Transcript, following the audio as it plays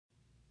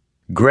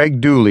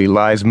Greg Dooley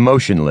lies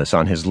motionless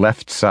on his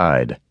left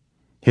side.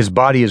 His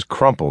body is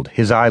crumpled,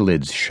 his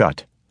eyelids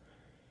shut.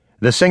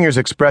 The singer's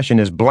expression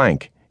is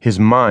blank, his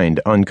mind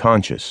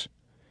unconscious.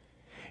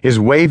 His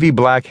wavy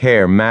black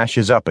hair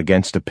mashes up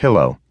against a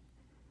pillow.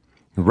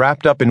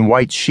 Wrapped up in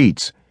white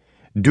sheets,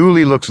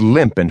 Dooley looks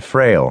limp and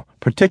frail,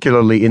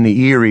 particularly in the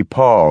eerie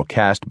pall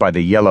cast by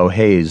the yellow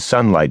haze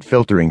sunlight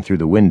filtering through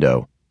the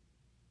window.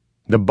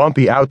 The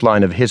bumpy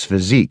outline of his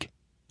physique,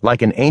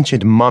 like an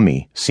ancient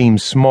mummy,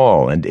 seems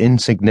small and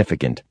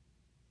insignificant.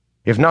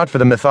 If not for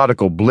the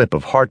methodical blip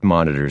of heart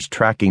monitors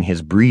tracking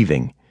his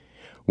breathing,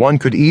 one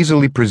could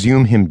easily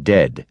presume him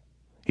dead.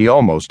 He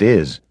almost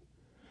is.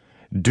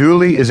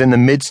 Dooley is in the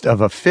midst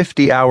of a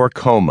 50-hour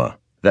coma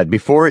that,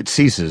 before it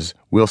ceases,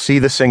 will see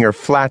the singer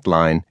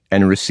flatline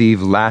and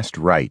receive last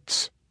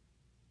rites.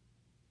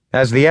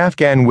 As the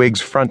Afghan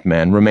Whigs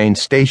frontman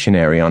remains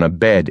stationary on a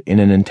bed in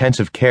an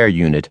intensive care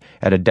unit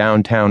at a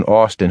downtown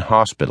Austin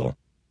hospital,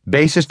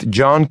 bassist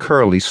John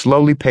Curley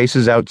slowly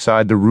paces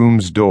outside the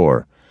room's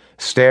door,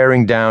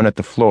 staring down at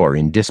the floor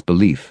in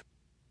disbelief.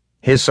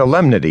 His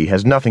solemnity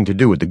has nothing to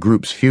do with the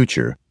group's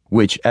future,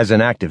 which, as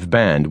an active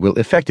band, will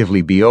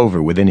effectively be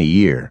over within a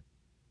year.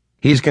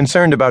 He's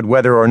concerned about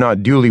whether or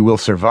not Dooley will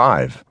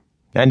survive,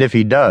 and if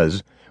he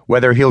does,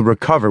 whether he'll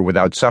recover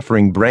without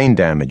suffering brain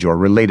damage or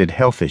related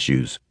health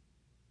issues.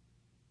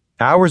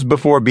 Hours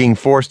before being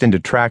forced into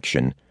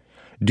traction,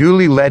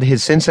 Dooley led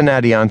his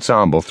Cincinnati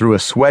ensemble through a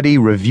sweaty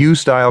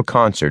revue-style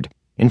concert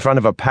in front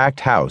of a packed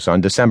house on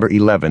December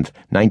 11,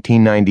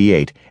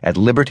 1998, at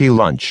Liberty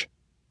Lunch.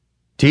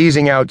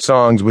 Teasing out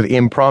songs with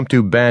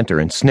impromptu banter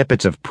and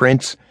snippets of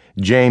Prince,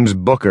 James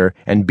Booker,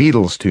 and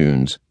Beatles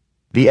tunes,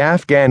 the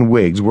Afghan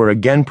Whigs were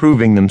again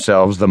proving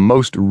themselves the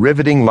most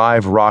riveting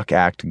live rock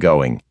act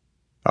going.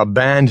 A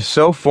band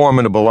so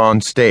formidable on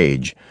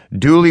stage,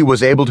 Dooley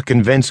was able to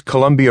convince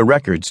Columbia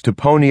Records to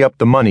pony up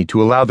the money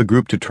to allow the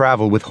group to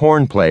travel with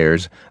horn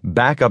players,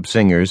 backup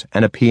singers,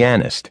 and a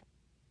pianist.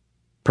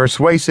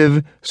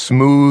 Persuasive,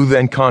 smooth,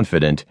 and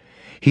confident,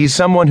 he's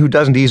someone who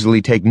doesn't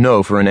easily take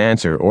no for an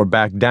answer or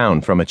back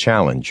down from a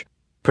challenge,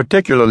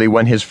 particularly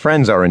when his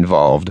friends are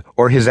involved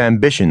or his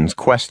ambitions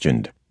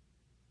questioned.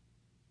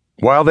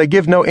 While they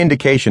give no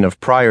indication of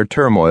prior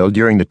turmoil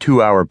during the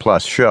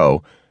 2-hour-plus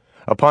show,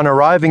 upon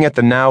arriving at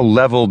the now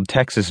leveled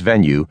Texas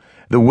venue,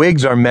 the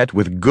Whigs are met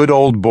with good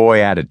old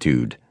boy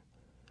attitude.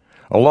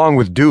 Along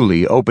with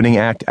Dooley, opening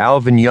act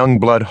Alvin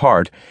Youngblood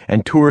Hart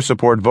and tour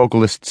support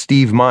vocalist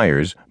Steve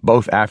Myers,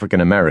 both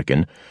African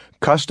American,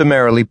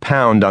 customarily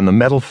pound on the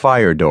metal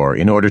fire door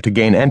in order to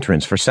gain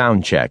entrance for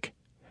sound check.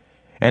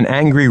 An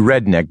angry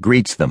redneck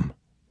greets them.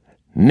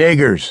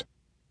 "Niggers!"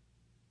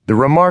 The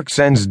remark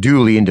sends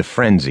Dooley into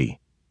frenzy.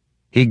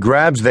 He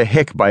grabs the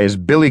hick by his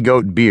billy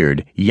goat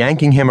beard,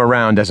 yanking him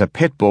around as a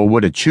pit bull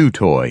would a chew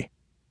toy.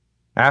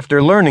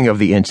 After learning of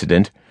the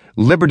incident,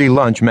 Liberty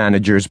Lunch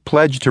managers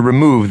pledge to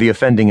remove the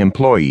offending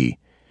employee.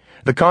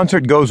 The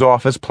concert goes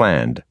off as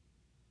planned.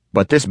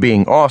 But this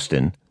being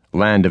Austin,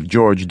 land of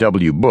George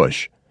W.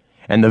 Bush,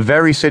 and the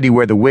very city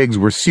where the Whigs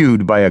were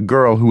sued by a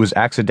girl who was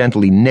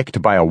accidentally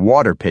nicked by a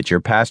water pitcher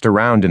passed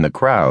around in the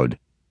crowd,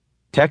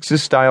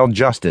 Texas-style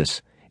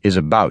justice is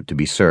about to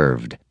be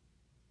served.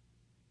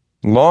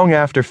 Long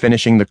after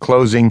finishing the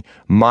closing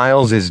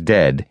Miles is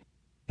Dead,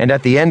 and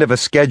at the end of a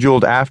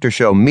scheduled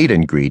after-show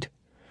meet-and-greet,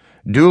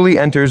 Dooley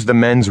enters the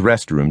men's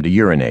restroom to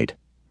urinate.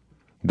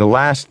 The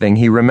last thing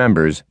he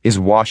remembers is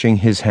washing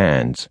his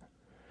hands.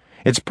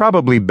 It's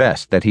probably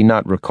best that he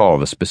not recall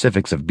the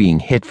specifics of being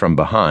hit from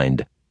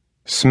behind,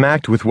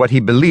 smacked with what he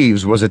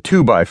believes was a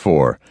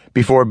 2x4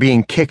 before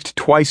being kicked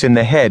twice in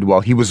the head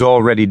while he was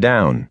already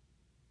down,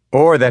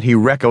 or that he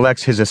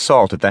recollects his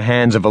assault at the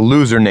hands of a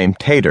loser named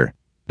Tater,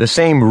 the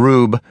same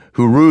rube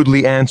who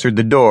rudely answered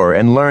the door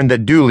and learned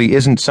that Dooley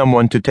isn't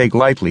someone to take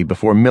lightly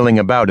before milling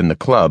about in the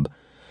club,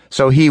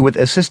 so he, with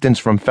assistance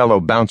from fellow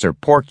bouncer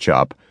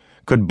Porkchop,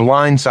 could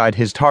blindside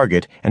his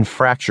target and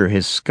fracture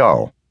his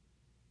skull.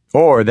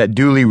 Or that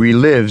Dooley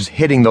relives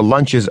hitting the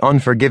lunch's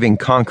unforgiving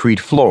concrete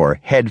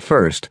floor head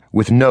first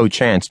with no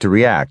chance to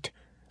react,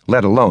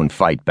 let alone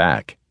fight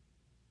back.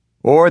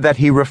 Or that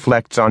he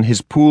reflects on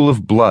his pool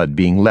of blood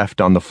being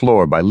left on the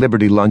floor by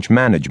Liberty Lunch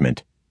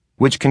management,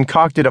 which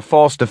concocted a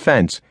false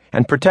defense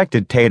and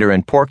protected Tater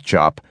and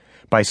Porkchop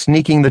by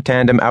sneaking the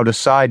tandem out a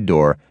side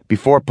door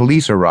before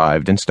police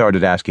arrived and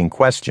started asking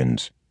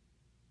questions.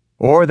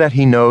 Or that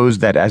he knows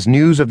that as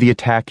news of the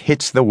attack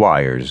hits the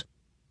wires,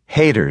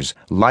 haters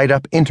light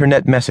up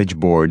internet message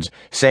boards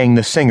saying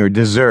the singer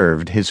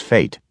deserved his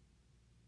fate.